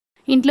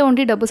ఇంట్లో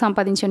ఉండి డబ్బు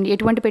సంపాదించండి,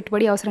 ఎటువంటి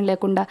పెట్టుబడి అవసరం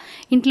లేకుండా.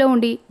 ఇంట్లో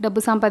ఉండి డబ్బు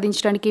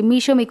సంపాదించడానికి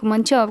మీషో మీకు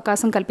మంచి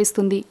అవకాశం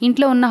కల్పిస్తుంది.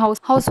 ఇంట్లో ఉన్న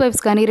హౌస్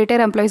వైఫ్స్ కానీ,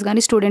 రిటైర్ ఎంప్లాయీస్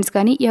కానీ, స్టూడెంట్స్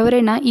కానీ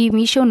ఎవరైనా ఈ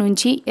మీషో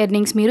నుంచి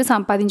ఎర్నింగ్స్ మీరు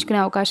సంపాదించుకునే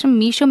అవకాశం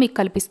మీషో మీకు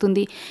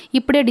కల్పిస్తుంది.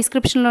 ఇప్పుడే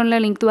డిస్క్రిప్షన్లో ఉన్న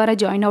లింక్ ద్వారా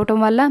జాయిన్ అవడం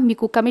వల్ల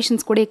మీకు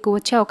కమిషన్స్ కూడా ఎక్కువ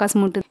వచ్చే అవకాశం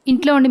ఉంటుంది.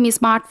 ఇంట్లో ఉండి మీ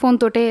స్మార్ట్ ఫోన్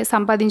తోటే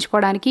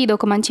సంపాదించుకోవడానికి ఇది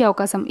ఒక మంచి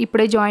అవకాశం.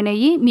 ఇప్పుడే జాయిన్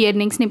అయ్యి మీ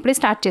ఎర్నింగ్స్ని ఇప్పుడే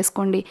స్టార్ట్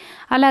చేసుకోండి.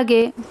 అలాగే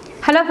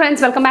hello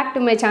friends, welcome back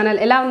to my channel.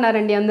 ఎలా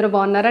ఉన్నారండి? అందరూ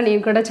బాగున్నారా?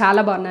 నేను కూడా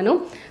చాలా బాగున్నాను.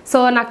 సో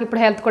నాకు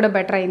ఇప్పుడు హెల్త్ కూడా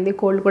బెటర్ అయింది,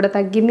 కోల్డ్ కూడా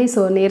తగ్గింది.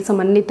 సో నీరసం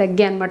అన్నీ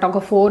తగ్గాయి అనమాట.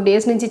 ఒక 4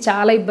 days నుంచి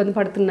చాలా ఇబ్బంది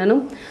పడుతున్నాను.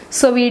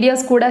 సో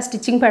వీడియోస్ కూడా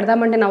స్టిచ్చింగ్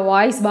పెడదామంటే నా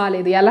వాయిస్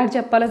బాగాలేదు, ఎలా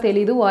చెప్పాలో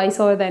తెలీదు వాయిస్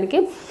అవ్వడానికి.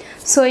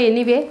 సో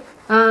ఎనీవే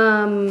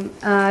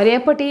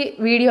రేపటి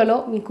వీడియోలో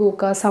మీకు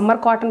ఒక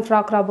సమ్మర్ కాటన్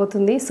ఫ్రాక్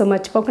రాబోతుంది. సో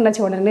మర్చిపోకుండా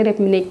చూడండి.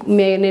 రేపు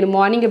నేను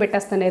మార్నింగ్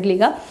పెట్టేస్తాను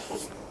ఎర్లీగా.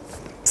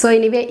 సో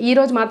ఎనీవే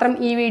ఈరోజు మాత్రం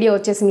ఈ వీడియో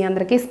వచ్చేసి మీ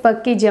అందరికీ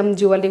స్పర్కీజెమ్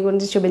జ్యువెలరీ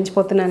గురించి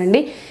చూపించబోతున్నానండి.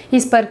 ఈ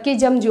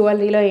స్పర్కీజెమ్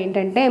జ్యువెలరీలో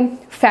ఏంటంటే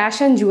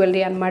ఫ్యాషన్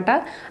జ్యువెలరీ అనమాట.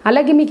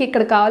 అలాగే మీకు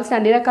ఇక్కడ కావాల్సిన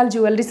అన్ని రకాల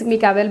జ్యువెలరీస్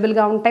మీకు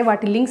అవైలబుల్గా ఉంటాయి.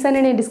 వాటి లింక్స్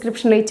అనేవి నేను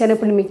డిస్క్రిప్షన్లో ఇచ్చాను.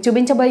 ఇప్పుడు మీకు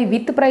చూపించబోయే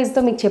విత్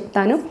ప్రైస్తో మీకు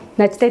చెప్తాను,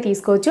 నచ్చితే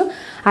తీసుకోవచ్చు.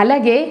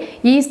 అలాగే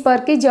ఈ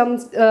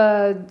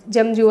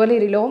స్పర్కీజెమ్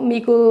జ్యువెలరీలో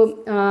మీకు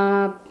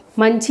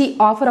మంచి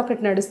ఆఫర్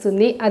ఒకటి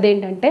నడుస్తుంది.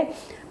 అదేంటంటే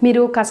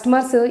మీరు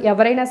కస్టమర్స్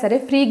ఎవరైనా సరే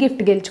ఫ్రీ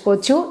గిఫ్ట్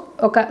గెలుచుకోవచ్చు.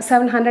 ఒక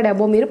 700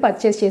 అబోవ్ మీరు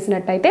పర్చేస్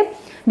చేసినట్టయితే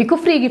మీకు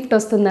ఫ్రీ గిఫ్ట్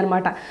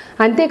వస్తుందన్నమాట.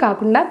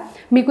 అంతేకాకుండా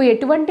మీకు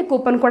ఎటువంటి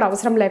కూపన్ కూడా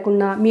అవసరం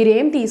లేకుండా మీరు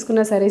ఏం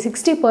తీసుకున్నా సరే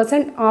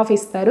 60% ఆఫ్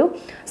ఇస్తారు.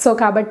 సో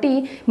కాబట్టి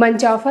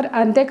మంచి ఆఫర్.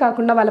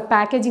 అంతేకాకుండా వాళ్ళ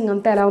ప్యాకేజింగ్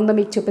అంతా ఎలా ఉందో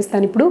మీకు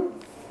చూపిస్తాను ఇప్పుడు.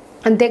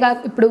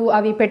 ఇప్పుడు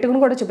అవి పెట్టుకుని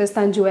కూడా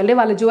చూపిస్తాను జ్యువెలరీ.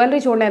 వాళ్ళ జ్యువెలరీ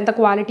చూడండి ఎంత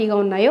క్వాలిటీగా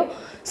ఉన్నాయో.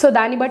 సో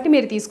దాన్ని బట్టి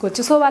మీరు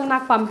తీసుకోవచ్చు. సో వాళ్ళు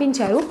నాకు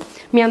పంపించారు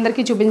మీ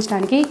అందరికీ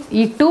చూపించడానికి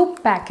ఈ 2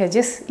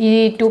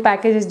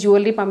 ప్యాకేజెస్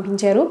జ్యువెలరీ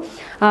పంపించారు.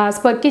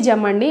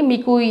 స్పర్కీజెమ్ అండి.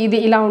 మీకు ఇది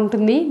ఇలా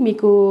ఉంటుంది.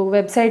 మీకు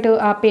వెబ్సైట్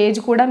ఆ పేజ్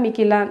కూడా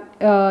మీకు ఇలా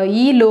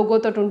ఈ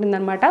లోగోతో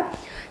ఉంటుందన్నమాట.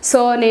 సో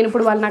నేను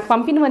ఇప్పుడు వాళ్ళు నాకు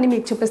పంపినవన్నీ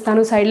మీకు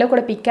చూపిస్తాను. సైడ్లో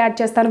కూడా పిక్ యాడ్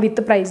చేస్తాను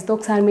విత్ ప్రైస్తో.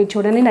 ఒకసారి మీరు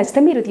చూడండి,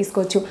 నచ్చితే మీరు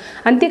తీసుకోవచ్చు.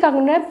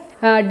 అంతేకాకుండా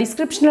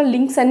డిస్క్రిప్షన్లో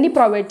లింక్స్ అన్నీ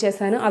ప్రొవైడ్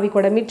చేశాను, అవి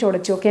కూడా మీరు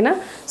చూడొచ్చు. ఓకేనా?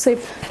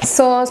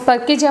 సో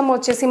స్పర్కీజెమ్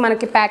వచ్చేసి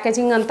మనకి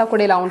ప్యాకేజింగ్ అంతా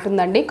కూడా ఇలా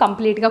ఉంటుందండి.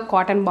 కంప్లీట్గా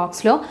కాటన్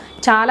బాక్స్లో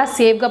చాలా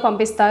సేఫ్గా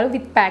పంపిస్తారు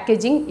విత్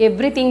ప్యాకేజింగ్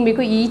ఎవ్రీథింగ్.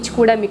 మీకు ఈచ్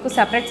కూడా మీకు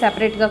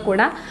సెపరేట్గా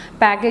కూడా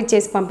ప్యాకేజ్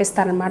చేసి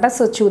పంపిస్తారనమాట.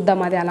 సో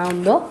చూద్దాం అది ఎలా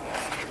ఉందో.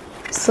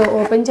 సో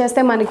ఓపెన్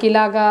చేస్తే మనకి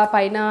ఇలాగా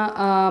పైన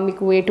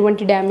మీకు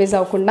ఎటువంటి డ్యామేజ్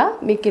అవ్వకుండా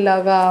మీకు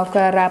ఇలాగా ఒక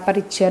ర్యాపర్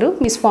ఇచ్చారు,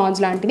 మీ స్పాంజ్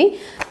లాంటిది.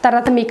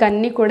 తర్వాత మీకు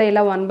అన్నీ కూడా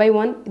ఇలా 1 by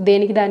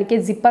 1 దానికి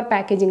జిప్పర్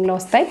ప్యాకేజింగ్లో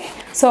వస్తాయి.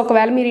 సో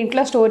ఒకవేళ మీరు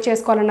ఇంట్లో స్టోర్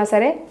చేసుకోవాలన్నా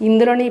సరే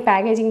ఇందులోనే ఈ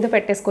ప్యాకేజింగ్తో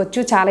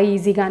పెట్టేసుకోవచ్చు చాలా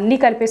ఈజీగా. అన్నీ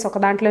కలిపేసి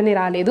ఒక దాంట్లోనే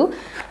రాలేదు,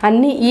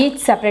 అన్నీ ఈచ్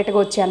సెపరేట్గా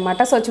వచ్చాయి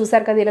అనమాట. సో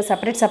చూసారు కదా, ఇలా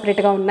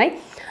సెపరేట్గా ఉన్నాయి.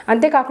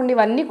 అంతేకాకుండా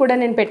ఇవన్నీ కూడా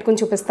నేను పెట్టుకుని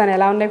చూపిస్తాను,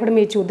 ఎలా ఉన్నాయి కూడా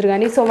మీరు చూద్దరు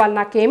కానీ. సో వాళ్ళు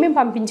నాకు ఏమేమి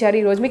పంపించారు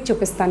ఈరోజు మీకు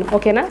చూపిస్తాను.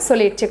 ఓకేనా? సో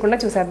లేట్ చేయకుండా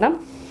చూసేద్దాం.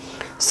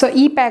 సో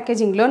ఈ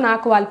ప్యాకేజింగ్లో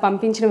నాకు వాళ్ళు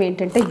పంపించినవి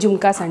ఏంటంటే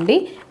జుమ్కాస్ అండి.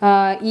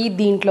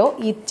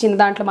 ఈ చిన్న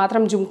దాంట్లో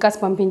మాత్రం జుమ్కాస్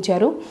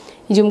పంపించారు.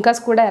 ఈ జుమ్కాస్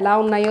కూడా ఎలా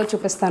ఉన్నాయో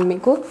చూపిస్తాను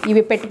మీకు.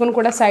 ఇవి పెట్టుకుని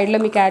కూడా సైడ్లో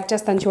మీకు యాడ్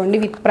చేస్తాను చూడండి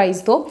విత్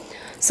ప్రైస్తో.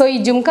 సో ఈ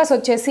జుమ్కాస్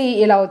వచ్చేసి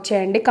ఇలా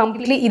వచ్చాయండి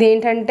కంప్లీట్లీ.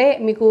 ఇదేంటంటే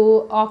మీకు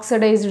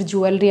ఆక్సిడైజ్డ్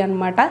జ్యువెలరీ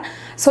అనమాట.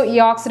 సో ఈ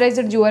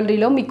ఆక్సిడైజ్డ్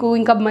జ్యువెలరీలో మీకు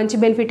ఇంకా మంచి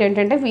బెనిఫిట్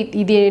ఏంటంటే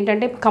ఇది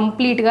ఏంటంటే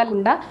కంప్లీట్గా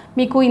కూడా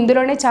మీకు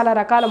ఇందులోనే చాలా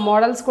రకాల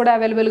మోడల్స్ కూడా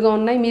అవైలబుల్గా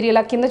ఉన్నాయి. మీరు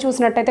ఇలా కింద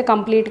చూసినట్టయితే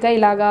కంప్లీట్గా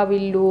ఇలాగా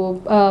వీళ్ళు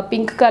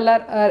pink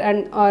colour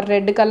and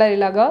red colour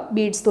ఇలాగా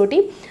బీడ్స్ తోటి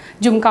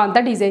జుమ్కా అంతా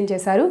డిజైన్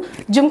చేశారు.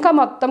 జుమ్కా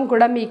మొత్తం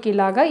కూడా మీకు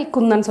ఇలాగా ఈ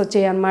కుందన్స్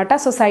వచ్చాయి అనమాట.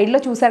 సో సైడ్లో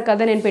చూసారు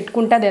కదా నేను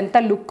పెట్టుకుంటే అది ఎంత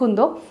లుక్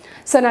ఉందో.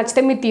 సో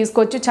నచ్చితే మీరు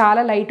తీసుకోవచ్చు.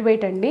 చాలా లైట్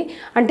వెయిట్ అండి,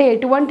 అంటే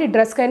ఎటువంటి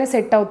డ్రెస్కైనా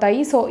సెట్ అవుతాయి.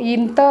 సో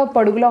ఇంత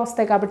పొడుగులో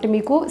వస్తాయి కాబట్టి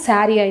మీకు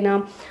శారీ అయినా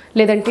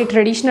లేదంటే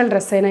ట్రెడిషనల్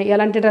డ్రెస్ అయినా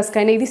ఎలాంటి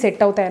డ్రెస్కైనా ఇది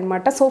సెట్ అవుతాయి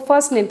అనమాట. సో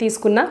ఫస్ట్ నేను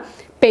తీసుకున్న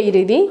పెయిర్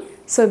ఇది.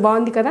 సో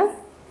బాగుంది కదా.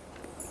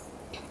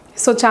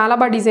 సో చాలా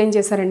బాగా డిజైన్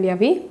చేశారండి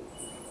అవి.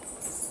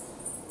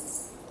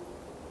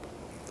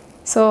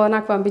 సో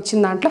నాకు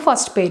పంపించిన దాంట్లో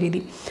ఫస్ట్ పెయిర్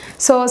ఇది.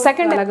 సో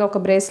సెకండ్ అలాగే ఒక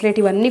బ్రేస్లెట్.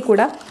 ఇవన్నీ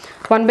కూడా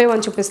 1 by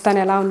 1 చూపిస్తాను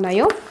ఎలా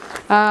ఉన్నాయో.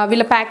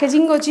 వీళ్ళ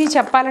ప్యాకేజింగ్ వచ్చి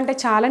చెప్పాలంటే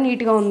చాలా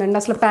నీట్గా ఉందండి.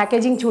 అసలు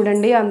ప్యాకేజింగ్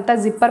చూడండి, అంతా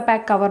జిప్పర్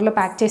ప్యాక్ కవర్లో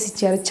ప్యాక్ చేసి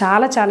ఇచ్చారు,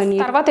 చాలా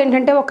నీట్. తర్వాత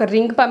ఏంటంటే ఒక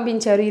రింగ్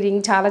పంపించారు. ఈ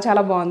రింగ్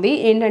చాలా బాగుంది.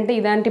 ఏంటంటే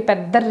ఇలాంటి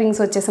పెద్ద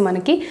రింగ్స్ వచ్చేసి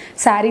మనకి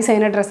శారీస్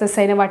అయినా డ్రెస్సెస్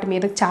అయినా వాటి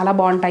మీద చాలా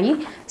బాగుంటాయి.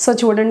 సో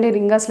చూడండి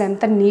రింగ్ అసలు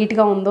ఎంత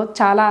నీట్గా ఉందో,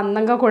 చాలా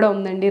అందంగా కూడా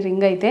ఉందండి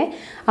రింగ్ అయితే.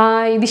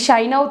 ఇది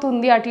షైన్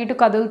అవుతుంది, అటు ఇటు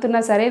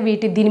కదులుతున్నా సరే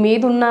దీని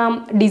మీద ఉన్న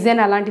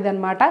డిజైన్ అలాంటిది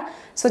అనమాట.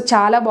 సో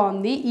చాలా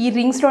బాగుంది. ఈ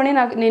రింగ్స్లోనే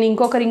నేను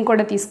ఇంకొక రింగ్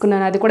కూడా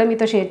తీసుకున్నాను, అది కూడా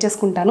మీతో షేర్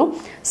చేసుకుంటాను.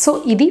 సో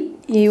ఇది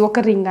ఈ ఒక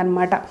రింగ్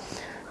అనమాట.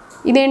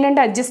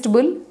 ఇదేంటంటే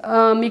అడ్జస్టబుల్,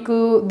 మీకు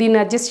దీన్ని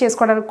అడ్జస్ట్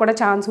చేసుకోవడానికి కూడా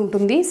ఛాన్స్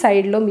ఉంటుంది.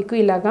 సైడ్లో మీకు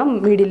ఇలాగా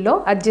మిడిల్లో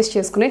అడ్జస్ట్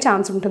చేసుకునే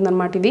ఛాన్స్ ఉంటుంది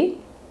అనమాట ఇది.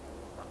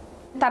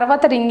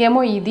 తర్వాత రింగ్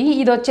ఏమో ఇది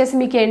వచ్చేసి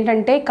మీకు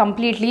ఏంటంటే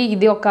కంప్లీట్లీ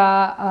ఇది ఒక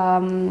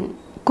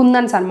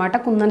కుందన్స్ అనమాట,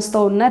 కుందన్స్తో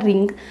ఉన్న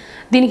రింగ్.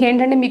 దీనికి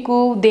ఏంటంటే మీకు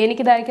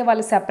దేనికి దానికి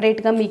వాళ్ళు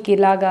సెపరేట్గా మీకు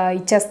ఇలాగా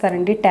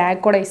ఇచ్చేస్తారండి, ట్యాగ్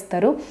కూడా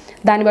ఇస్తారు.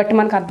 దాన్ని బట్టి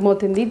మనకు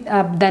అర్థమవుతుంది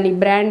దాని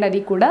బ్రాండ్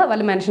అది కూడా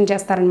వాళ్ళు మెన్షన్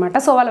చేస్తారనమాట.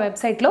 సో వాళ్ళ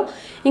వెబ్సైట్లో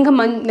ఇంకా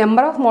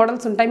నెంబర్ ఆఫ్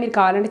మోడల్స్ ఉంటాయి, మీరు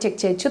కావాలంటే చెక్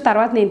చేయొచ్చు.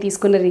 తర్వాత నేను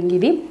తీసుకున్న రింగ్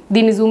ఇది,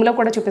 దీన్ని జూమ్లో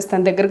కూడా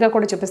చూపిస్తాను, దగ్గరగా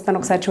కూడా చూపిస్తాను,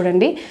 ఒకసారి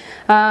చూడండి.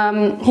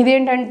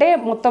 ఇదేంటంటే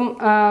మొత్తం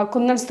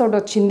కుందన్స్ తోటి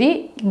వచ్చింది,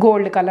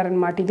 గోల్డ్ కలర్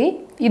అనమాట.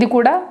 ఇది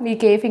కూడా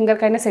మీకు ఏ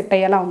ఫింగర్కైనా సెట్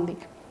అయ్యేలా ఉంది.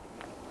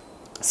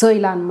 సో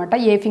ఇలా అనమాట,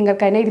 ఏ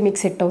ఫింగర్కైనా ఇది మీకు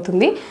సెట్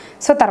అవుతుంది.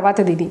 సో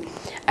తర్వాతది ఇది.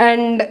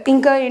 అండ్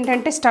ఇంకా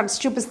ఏంటంటే స్టడ్స్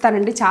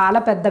చూపిస్తానండి, చాలా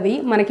పెద్దవి.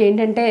 మనకి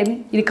ఏంటంటే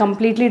ఇది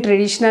completely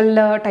traditional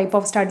type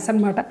of studs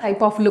అనమాట,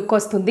 టైప్ ఆఫ్ లుక్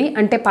వస్తుంది.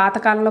 అంటే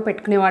పాతకాలంలో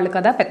పెట్టుకునే వాళ్ళు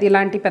కదా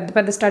ఇలాంటి పెద్ద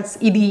పెద్ద స్టడ్స్,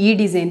 ఇది ఈ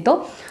డిజైన్తో.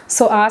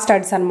 సో ఆ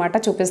స్టడ్స్ అనమాట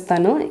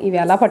చూపిస్తాను, ఇవి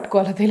ఎలా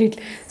పట్టుకోవాలో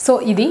తెలియట్లేదు. సో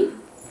ఇది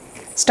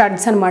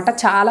స్టడ్స్ అనమాట,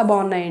 చాలా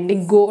బాగున్నాయండి.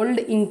 గోల్డ్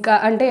ఇంకా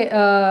అంటే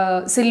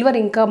సిల్వర్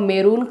ఇంకా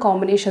మెరూన్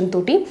కాంబినేషన్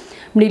తోటి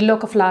మిడిల్లో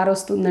ఒక ఫ్లవర్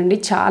వస్తుందండి,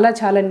 చాలా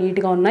చాలా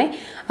నీట్గా ఉన్నాయి.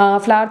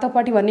 ఫ్లవర్తో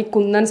పాటు ఇవన్నీ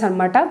కుందన్స్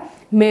అనమాట,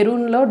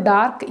 మెరూన్లో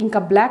డార్క్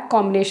ఇంకా బ్లాక్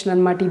కాంబినేషన్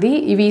అనమాట.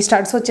 ఇవి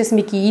స్టడ్స్ వచ్చేసి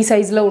మీకు ఈ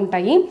సైజులో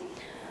ఉంటాయి.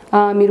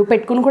 మీరు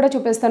పెట్టుకుని కూడా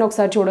చూపిస్తాను,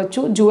 ఒకసారి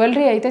చూడొచ్చు.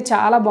 జ్యువెలరీ అయితే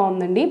చాలా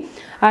బాగుందండి.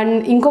 అండ్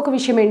ఇంకొక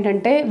విషయం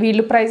ఏంటంటే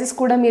వీళ్ళు ప్రైజెస్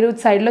కూడా మీరు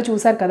సైడ్లో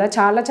చూసారు కదా,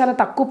 చాలా చాలా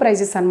తక్కువ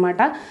ప్రైజెస్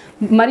అనమాట,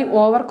 మరి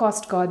ఓవర్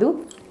కాస్ట్ కాదు.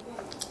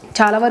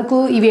 చాలా వరకు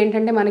ఇవి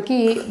ఏంటంటే మనకి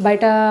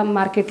బయట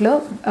మార్కెట్లో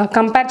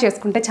కంపేర్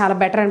చేసుకుంటే చాలా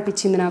బెటర్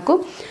అనిపించింది నాకు.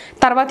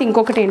 తర్వాత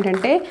ఇంకొకటి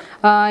ఏంటంటే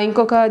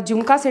ఇంకొక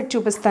జుంకా సెట్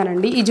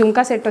చూపిస్తానండి. ఈ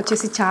జుంకా సెట్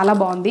వచ్చేసి చాలా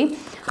బాగుంది.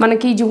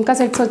 మనకి ఈ జుంకా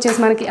సెట్స్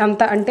వచ్చేసి మనకి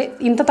అంత అంటే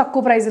ఇంత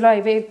తక్కువ ప్రైస్లో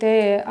అవైతే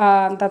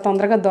అంత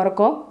తొందరగా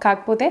దొరకవు,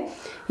 కాకపోతే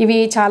ఇవి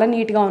చాలా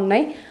నీట్గా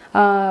ఉన్నాయి.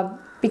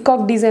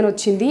 పికాక్ డిజైన్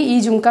వచ్చింది. ఈ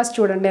జుంకాస్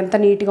చూడండి ఎంత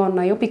నీట్గా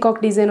ఉన్నాయో,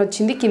 పికాక్ డిజైన్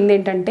వచ్చింది. కింద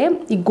ఏంటంటే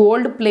ఈ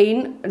గోల్డ్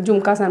ప్లెయిన్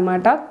జుంకాస్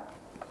అనమాట,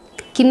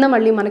 కింద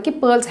మళ్ళీ మనకి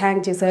పర్ల్స్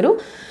హ్యాంగ్ చేశారు.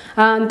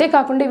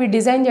 అంతేకాకుండా ఇవి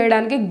డిజైన్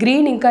చేయడానికి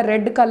గ్రీన్ ఇంకా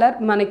రెడ్ కలర్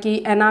మనకి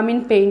ఎనామిన్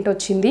పెయింట్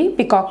వచ్చింది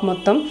పికాక్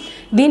మొత్తం.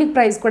 దీనికి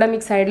ప్రైస్ కూడా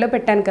మీకు సైడ్లో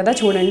పెట్టాను కదా,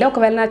 చూడండి,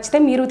 ఒకవేళ నచ్చితే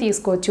మీరు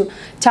తీసుకోవచ్చు.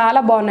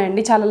 చాలా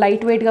బాగున్నాయండి, చాలా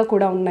లైట్ వెయిట్గా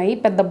కూడా ఉన్నాయి,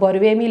 పెద్ద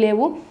బరువేమీ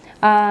లేవు,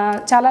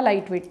 చాలా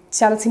లైట్ వెయిట్,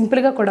 చాలా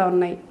సింపుల్గా కూడా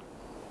ఉన్నాయి.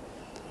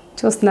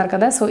 చూస్తున్నారు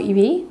కదా. సో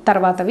ఇవి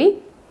తర్వాతవి.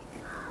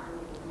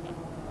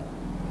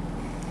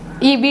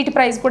 వీటి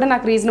ప్రైస్ కూడా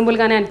నాకు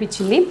రీజనబుల్గానే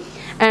అనిపించింది.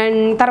 అండ్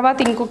తర్వాత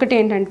ఇంకొకటి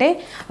ఏంటంటే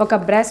ఒక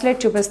బ్రాస్లెట్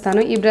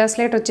చూపిస్తాను. ఈ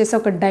బ్రాస్లెట్ వచ్చేసి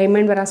ఒక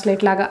డైమండ్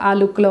బ్రాస్లెట్ లాగా ఆ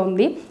లుక్లో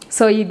ఉంది.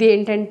 సో ఇది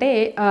ఏంటంటే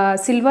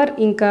సిల్వర్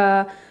ఇంకా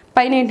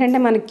పైన ఏంటంటే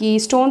మనకి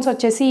స్టోన్స్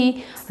వచ్చేసి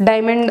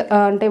డైమండ్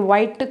అంటే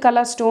వైట్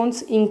కలర్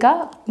స్టోన్స్ ఇంకా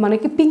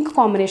మనకి పింక్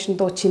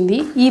కాంబినేషన్తో వచ్చింది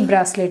ఈ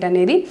బ్రాస్లెట్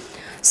అనేది.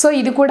 సో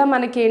ఇది కూడా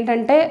మనకి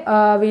ఏంటంటే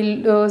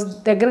వీళ్ళు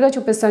దగ్గరగా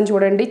చూపిస్తాను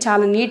చూడండి,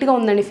 చాలా నీట్గా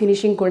ఉందండి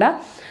ఫినిషింగ్ కూడా.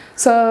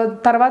 సో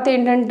తర్వాత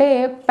ఏంటంటే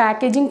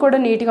ప్యాకేజింగ్ కూడా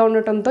నీట్గా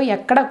ఉండటంతో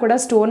ఎక్కడ కూడా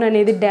స్టోన్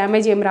అనేది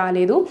డ్యామేజ్ ఏం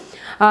రాలేదు.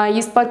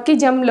 ఈ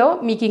స్పర్కీజెమ్లో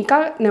మీకు ఇంకా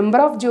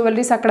నెంబర్ ఆఫ్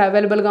జ్యువెలరీస్ అక్కడ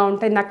అవైలబుల్గా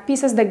ఉంటాయి, నెక్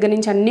పీసెస్ దగ్గర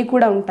నుంచి అన్నీ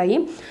కూడా ఉంటాయి.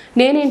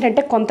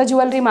 నేనేంటంటే కొంత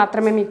జ్యువెలరీ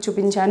మాత్రమే మీకు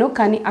చూపించాను,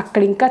 కానీ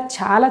అక్కడ ఇంకా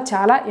చాలా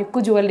చాలా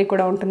ఎక్కువ జ్యువెలరీ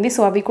కూడా ఉంటుంది.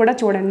 సో అవి కూడా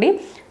చూడండి,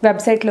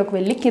 వెబ్సైట్లోకి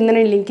వెళ్ళి కింద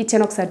నేను లింక్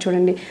ఇచ్చాను, ఒకసారి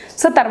చూడండి.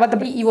 సో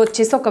తర్వాత ఇవి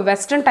వచ్చేసి ఒక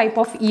western type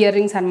of ear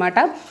rings అనమాట.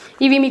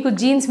 ఇవి మీకు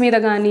జీన్స్ మీద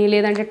కానీ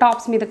లేదంటే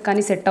టాప్స్ మీద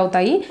కానీ సెట్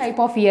అవుతాయి టైప్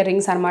ఆఫ్ ఇయర్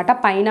రింగ్స్ అనమాట.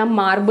 పైన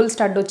మార్బుల్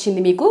స్టడ్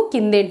వచ్చింది మీకు,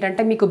 కింద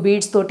ఏంటంటే మీకు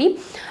బీడ్స్ తోటి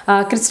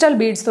క్రిస్టల్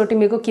బీడ్స్ తోటి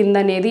మీకు కింద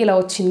అనేది ఇలా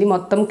వచ్చింది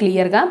మొత్తం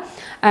క్లియర్గా.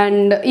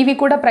 అండ్ ఇవి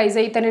కూడా ప్రైస్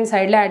అయితే నేను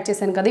సైడ్లో యాడ్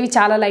చేశాను కదా, ఇవి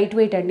చాలా లైట్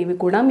వెయిట్ అండి. ఇవి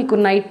కూడా మీకు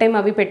నైట్ టైం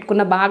అవి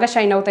పెట్టుకున్న బాగా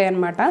షైన్ అవుతాయి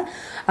అనమాట.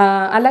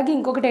 అలాగే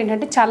ఇంకొకటి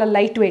ఏంటంటే చాలా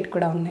లైట్ వెయిట్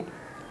కూడా ఉన్నాయి,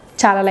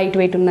 చాలా లైట్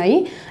వెయిట్ ఉన్నాయి.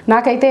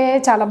 నాకైతే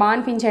చాలా బాగా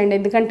అనిపించాయండి,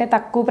 ఎందుకంటే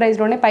తక్కువ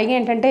ప్రైస్లోనే, పైగా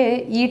ఏంటంటే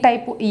ఈ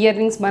టైప్ ఇయర్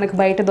రింగ్స్ మనకు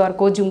బయట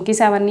దొరకవు,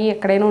 జుంకీస్ అవన్నీ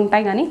ఎక్కడైనా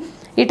ఉంటాయి, కానీ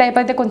ఈ టైప్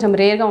అయితే కొంచెం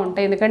రేర్గా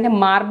ఉంటాయి. ఎందుకంటే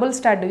మార్బుల్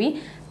స్టడ్వి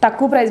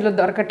తక్కువ ప్రైస్లో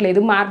దొరకట్లేదు.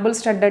 మార్బుల్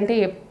స్టడ్ అంటే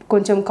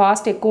కొంచెం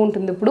కాస్ట్ ఎక్కువ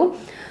ఉంటుంది ఇప్పుడు.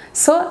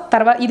 సో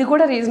తర్వాత ఇది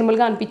కూడా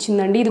రీజనబుల్గా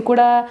అనిపించిందండి. ఇది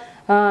కూడా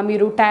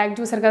మీరు ట్యాగ్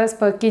చూసారు కదా,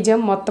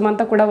 స్పర్కీజెమ్ మొత్తం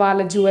అంతా కూడా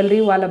వాళ్ళ జ్యువెలరీ,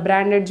 వాళ్ళ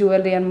బ్రాండెడ్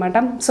జ్యువెలరీ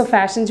అనమాట. So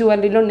fashion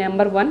జ్యువెలరీలో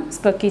number 1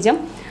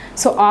 స్పర్కీజెమ్.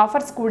 So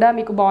offers కూడా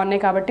మీకు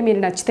బాగున్నాయి కాబట్టి మీరు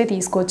నచ్చితే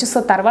తీసుకోవచ్చు. సో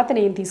తర్వాత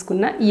నేను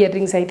తీసుకున్న ఇయర్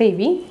రింగ్స్ అయితే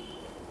ఇవి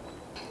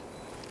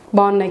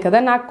బాగున్నాయి కదా,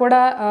 నాకు కూడా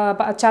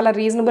చాలా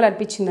రీజనబుల్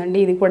అనిపించిందండి.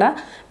 ఇది కూడా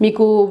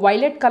మీకు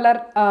వైలెట్ కలర్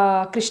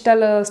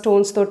క్రిస్టల్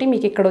స్టోన్స్ తోటి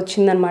మీకు ఇక్కడ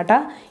వచ్చిందనమాట,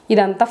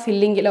 ఇదంతా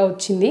ఫిల్లింగ్ ఇలా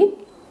వచ్చింది.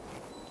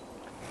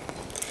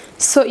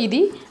 సో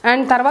ఇది.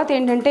 అండ్ తర్వాత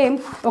ఏంటంటే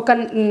ఒక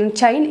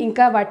చైన్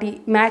ఇంకా వాటి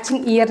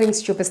మ్యాచింగ్ ఇయర్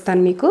రింగ్స్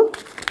చూపిస్తాను మీకు.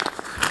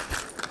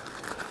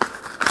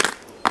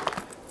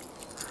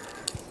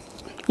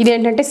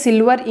 ఇదేంటంటే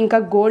సిల్వర్ ఇంకా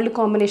గోల్డ్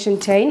కాంబినేషన్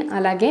చైన్,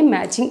 అలాగే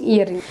మ్యాచింగ్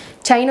ఇయర్ రింగ్.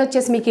 చైన్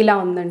వచ్చేసి మీకు ఇలా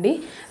ఉందండి.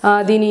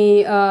 దీని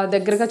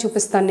దగ్గరగా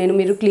చూపిస్తాను నేను,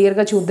 మీరు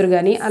క్లియర్గా చూద్దరు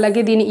కానీ.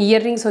 అలాగే దీని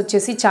ఇయర్ రింగ్స్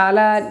వచ్చేసి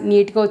చాలా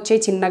నీట్గా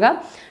వచ్చాయి చిన్నగా.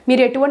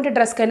 మీరు ఎటువంటి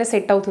డ్రెస్కైనా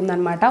సెట్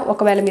అవుతుందన్నమాట.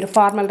 ఒకవేళ మీరు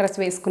ఫార్మల్ డ్రెస్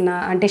వేసుకున్నా,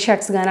 అంటే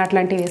షర్ట్స్ కానీ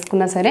అట్లాంటివి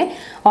వేసుకున్నా సరే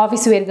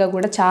ఆఫీస్ వేర్గా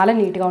కూడా చాలా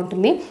నీట్గా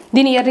ఉంటుంది.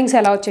 దీని ఇయర్ రింగ్స్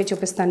ఎలా వచ్చాయో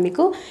చూపిస్తాను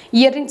మీకు.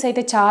 ఇయర్ రింగ్స్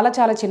అయితే చాలా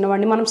చాలా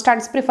చిన్నవండి. మనం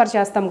స్టడ్స్ ప్రిఫర్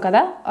చేస్తాం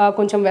కదా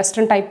కొంచెం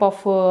వెస్ట్రన్ టైప్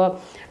ఆఫ్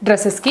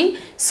డ్రెస్సెస్కి.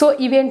 సో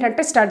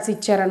ఇవేంటంటే స్టడ్స్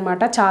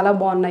ఇచ్చారనమాట, చాలా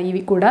బాగున్నాయి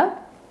ఇవి కూడా.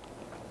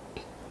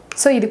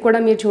 సో ఇది కూడా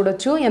మీరు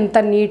చూడొచ్చు ఎంత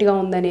నీట్గా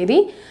ఉందనేది.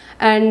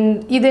 అండ్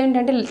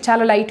ఇదేంటంటే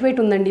చాలా లైట్ వెయిట్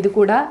ఉందండి. ఇది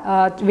కూడా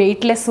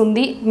వెయిట్లెస్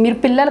ఉంది, మీరు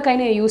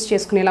పిల్లలకైనా యూస్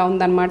చేసుకునేలా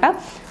ఉందన్నమాట.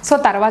 సో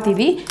తర్వాత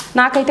ఇది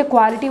నాకైతే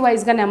క్వాలిటీ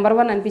వైజ్గా నెంబర్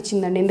 1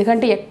 అనిపించిందండి.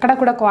 ఎందుకంటే ఎక్కడ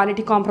కూడా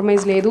క్వాలిటీ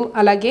కాంప్రమైజ్ లేదు.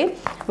 అలాగే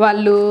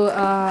వాళ్ళు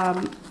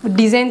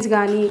డిజైన్స్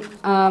కానీ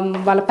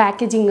వాళ్ళ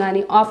ప్యాకేజింగ్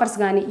కానీ ఆఫర్స్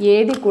కానీ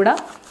ఏది కూడా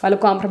వాళ్ళు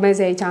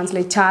కాంప్రమైజ్ అయ్యే ఛాన్స్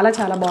లేదు. చాలా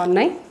చాలా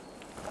బాగున్నాయి.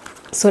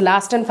 సో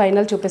లాస్ట్ అండ్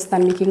ఫైనల్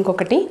చూపిస్తాను మీకు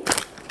ఇంకొకటి.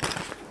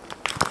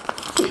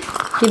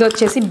 ఇది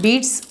వచ్చేసి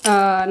బీడ్స్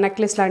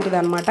నెక్లెస్ లాంటిది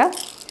అనమాట.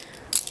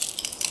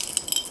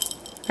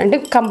 అంటే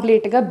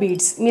కంప్లీట్గా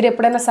బీడ్స్. మీరు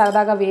ఎప్పుడైనా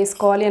సరదాగా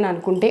వేసుకోవాలి అని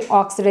అనుకుంటే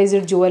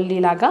ఆక్సిడైజ్డ్ జ్యువెలరీ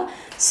లాగా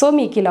సో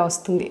మీకు ఇలా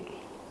వస్తుంది.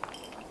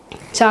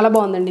 చాలా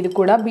బాగుందండి. ఇది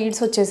కూడా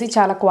బీడ్స్ వచ్చేసి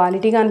చాలా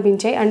క్వాలిటీగా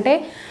అనిపించాయి. అంటే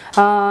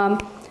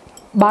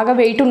బాగా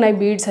వెయిట్ ఉన్నాయి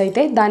బీడ్స్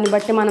అయితే, దాన్ని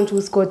బట్టి మనం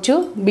చూసుకోవచ్చు.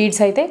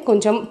 బీడ్స్ అయితే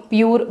కొంచెం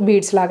ప్యూర్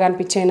బీడ్స్ లాగా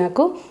అనిపించాయి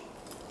నాకు.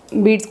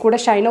 బీడ్స్ కూడా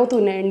షైన్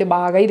అవుతున్నాయండి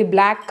బాగా. ఇది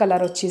బ్లాక్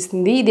కలర్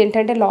వచ్చేసింది. ఇది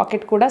ఏంటంటే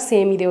లాకెట్ కూడా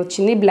సేమ్ ఇదే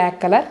వచ్చింది బ్లాక్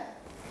కలర్.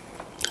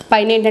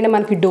 పైన ఏంటంటే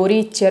మనకి డోరీ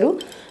ఇచ్చారు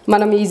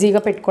మనం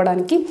ఈజీగా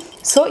పెట్టుకోవడానికి.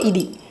 సో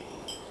ఇది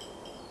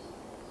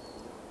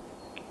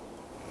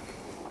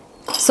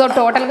సో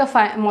టోటల్గా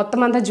మొత్తం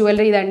అంతా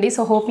జ్యువెలరీ ఇదండి.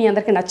 సో హోప్ మీ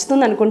అందరికీ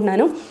నచ్చుతుంది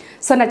అనుకుంటున్నాను.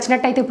 సో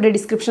నచ్చినట్టయితే ఇప్పుడు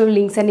డిస్క్రిప్షన్లో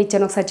లింక్స్ అన్ని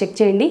ఇచ్చాను, ఒకసారి చెక్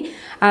చేయండి.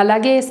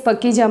 అలాగే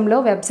స్పర్కీజెమ్లో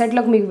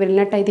వెబ్సైట్లోకి మీకు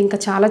వెళ్ళినట్టయితే ఇంకా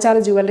చాలా చాలా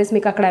జ్యువెలరీస్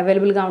మీకు అక్కడ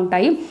అవైలబుల్గా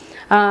ఉంటాయి.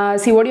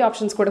 సిఓడి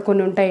ఆప్షన్స్ కూడా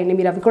కొన్ని ఉంటాయండి,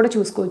 మీరు అవి కూడా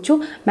చూసుకోవచ్చు.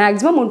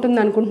 మ్యాక్సిమం ఉంటుంది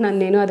అనుకుంటున్నాను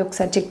నేను. అది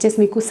ఒకసారి చెక్ చేసి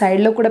మీకు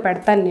సైడ్లో కూడా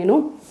పెడతాను నేను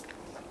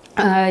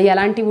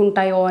ఎలాంటివి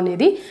ఉంటాయో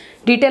అనేది.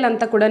 డీటెయిల్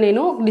అంతా కూడా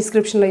నేను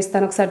డిస్క్రిప్షన్లో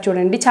ఇస్తాను, ఒకసారి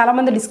చూడండి.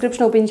 చాలామంది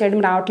డిస్క్రిప్షన్ ఓపెన్ చేయడం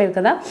రావట్లేదు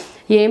కదా.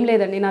 ఏం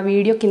లేదండి, నా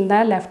వీడియో కింద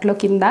లెఫ్ట్లో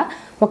కింద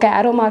ఒక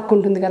యారో మార్క్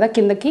ఉంటుంది కదా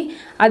కిందకి,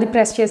 అది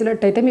ప్రెస్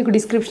చేసినట్టయితే మీకు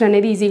డిస్క్రిప్షన్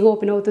అనేది ఈజీగా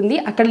ఓపెన్ అవుతుంది.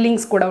 అక్కడ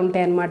లింక్స్ కూడా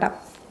ఉంటాయి అన్నమాట.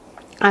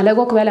 అలాగే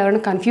ఒకవేళ ఎవరైనా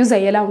కన్ఫ్యూజ్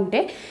అయ్యేలా ఉంటే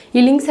ఈ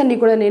లింక్స్ అన్నీ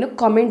కూడా నేను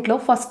కామెంట్లో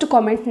ఫస్ట్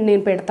కామెంట్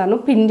నేను పెడతాను,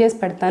 పిన్ చేసి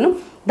పెడతాను.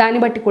 దాన్ని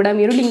బట్టి కూడా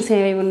మీరు లింక్స్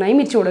ఏవి ఉన్నాయి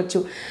మీరు చూడొచ్చు.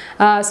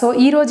 సో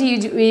ఈరోజు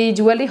ఈ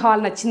జ్యువెలరీ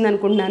హాల్ నచ్చింది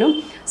అనుకుంటున్నాను.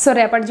 సో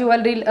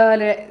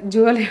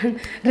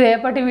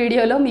రేపటి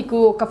వీడియోలో మీకు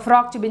ఒక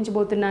ఫ్రాక్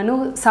చూపించబోతున్నాను.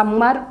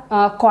 సమ్మర్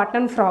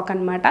కాటన్ ఫ్రాక్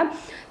అనమాట.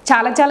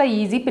 చాలా చాలా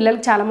ఈజీ.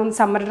 పిల్లలకి చాలామంది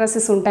సమ్మర్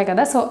డ్రెస్సెస్ ఉంటాయి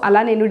కదా, సో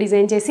అలా నేను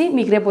డిజైన్ చేసి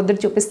మీకు రేపు పొద్దుట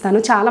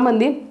చూపిస్తాను.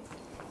 చాలామంది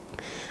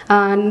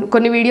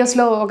కొన్ని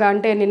వీడియోస్లో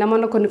అంటే నిన్న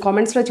మొన్న కొన్ని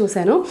కామెంట్స్లో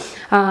చూశాను,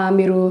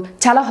 మీరు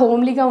చాలా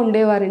హోమ్లీగా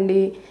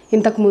ఉండేవారండి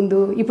ఇంతకుముందు,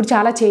 ఇప్పుడు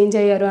చాలా చేంజ్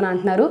అయ్యారు అని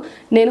అంటున్నారు.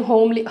 నేను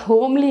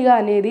హోమ్లీగా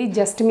అనేది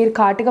జస్ట్ మీరు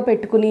కాటుగా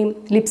పెట్టుకుని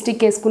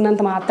లిప్స్టిక్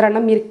వేసుకున్నంత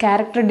మాత్రాన మీరు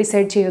క్యారెక్టర్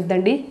డిసైడ్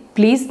చేయొద్దండి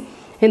ప్లీజ్.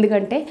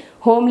 ఎందుకంటే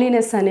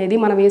హోమ్లీనెస్ అనేది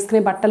మనం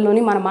వేసుకునే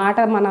బట్టల్లోని మన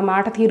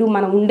మాట తీరు,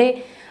 మనం ఉండే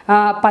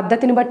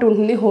పద్ధతిని బట్టి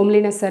ఉంటుంది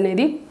హోమ్లీనెస్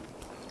అనేది.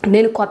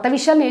 నేను కొత్త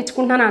విషయాలు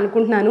నేర్చుకుంటున్నాను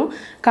అనుకుంటున్నాను.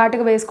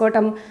 కాటుగా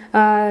వేసుకోవటం,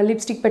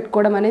 లిప్స్టిక్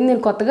పెట్టుకోవడం అనేది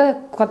నేను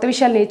కొత్త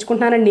విషయాలు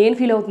నేర్చుకుంటున్నానని నేను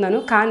ఫీల్ అవుతున్నాను.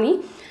 కానీ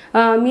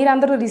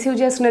మీరందరూ రిసీవ్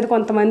చేసుకునేది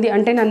కొంతమంది,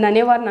 అంటే నన్ను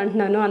అనేవారిని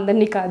అంటున్నాను,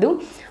 అందరినీ కాదు,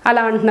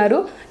 అలా అంటున్నారు.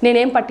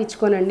 నేనేం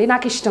పట్టించుకోనండి,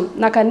 నాకు ఇష్టం,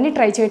 నాకు అన్నీ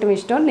ట్రై చేయటం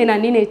ఇష్టం, నేను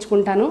అన్నీ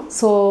నేర్చుకుంటాను.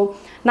 సో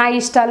నా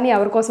ఇష్టాలని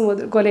ఎవరి కోసం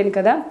వదులుకోలేను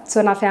కదా. సో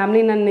నా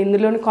ఫ్యామిలీ నన్ను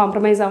ఇందులోనే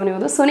కాంప్రమైజ్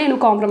అవనివ్వదు. సో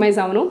నేను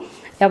కాంప్రమైజ్ అవను,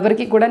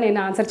 ఎవరికి కూడా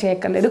నేను ఆన్సర్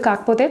చేయక్కర్లేదు.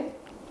 కాకపోతే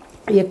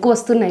ఎక్కువ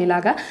వస్తున్నాయి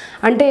ఇలాగా,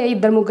 అంటే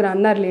 2-3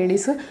 అన్నారు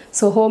లేడీస్.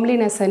 సో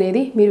హోమ్లీనెస్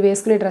అనేది మీరు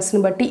వేసుకునే డ్రెస్ని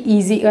బట్టి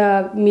ఈజీగా,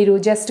 మీరు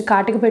జస్ట్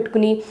కాటుకు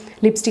పెట్టుకుని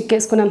లిప్స్టిక్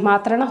వేసుకున్నంత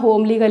మాత్రాన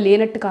హోమ్లీగా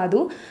లేనట్టు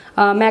కాదు.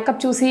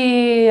 మేకప్ చూసి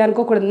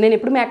అనుకోకూడదు. నేను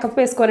ఎప్పుడు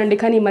మేకప్ వేసుకోనండి,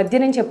 కానీ ఈ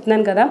మధ్య నేను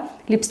చెప్తున్నాను కదా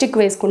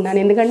లిప్స్టిక్ వేసుకుంటాను,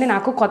 ఎందుకంటే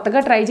నాకు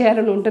కొత్తగా ట్రై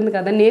చేయాలని ఉంటుంది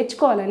కదా,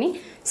 నేర్చుకోవాలని.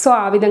 సో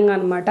ఆ విధంగా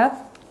అనమాట.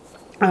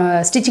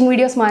 స్టిచ్చింగ్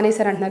వీడియోస్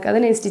మానేశారు అంటున్నారు కదా,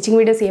 నేను స్టిచ్చింగ్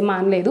వీడియోస్ ఏం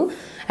మానలేదు.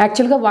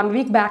 యాక్చువల్గా 1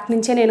 వీక్ బ్యాక్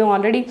నుంచే నేను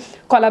ఆల్రెడీ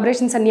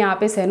కొలాబరేషన్స్ అన్నీ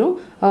ఆపేశాను.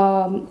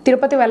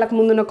 తిరుపతి వెళ్ళక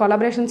ముందున్న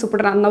కొలాబరేషన్స్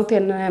ఇప్పుడు రన్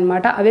అవుతున్నాయి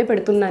అనమాట, అవే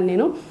పెడుతున్నాను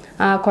నేను.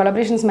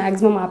 Collaborations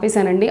maximum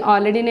ఆపేశానండి.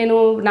 ఆల్రెడీ నేను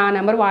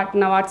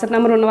నా వాట్సాప్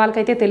నెంబర్ ఉన్న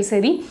వాళ్ళకైతే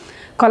తెలిసేది.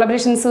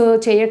 కొలాబరేషన్స్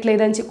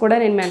చేయట్లేదని కూడా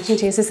నేను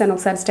మెన్షన్ చేసేసాను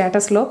ఒకసారి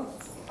స్టేటస్లో.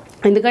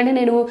 ఎందుకంటే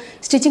నేను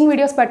స్టిచ్చింగ్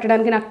వీడియోస్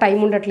పెట్టడానికి నాకు టైం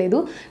ఉండట్లేదు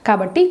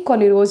కాబట్టి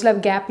కొన్ని రోజులు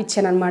అవి గ్యాప్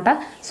ఇచ్చాను అనమాట.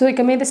 సో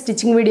ఇక మీద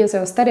స్టిచ్చింగ్ వీడియోస్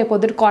వస్తాయి. రేపు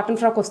పొద్దుట కాటన్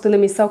ఫ్రాక్ వస్తుంది,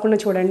 మిస్ అవ్వకుండా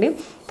చూడండి.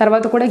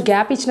 తర్వాత కూడా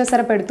గ్యాప్ ఇచ్చినా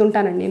సరే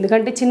పెడుతుంటానండి,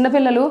 ఎందుకంటే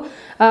చిన్నపిల్లలు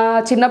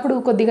చిన్నప్పుడు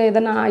కొద్దిగా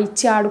ఏదైనా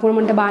ఇచ్చి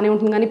ఆడుకోవడం బాగానే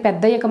ఉంటుంది, కానీ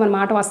పెద్ద అయ్యాక మన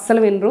మాట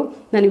అస్సలు వినరు.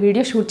 నన్ను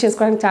వీడియో షూట్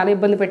చేసుకోవడానికి చాలా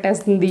ఇబ్బంది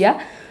పెట్టేస్తుంది.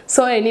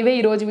 సో ఎనీవే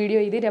ఈరోజు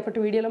వీడియో ఇది. రేపటి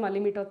వీడియోలో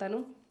మళ్ళీ మీట్ అవుతాను.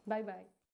 Bye bye.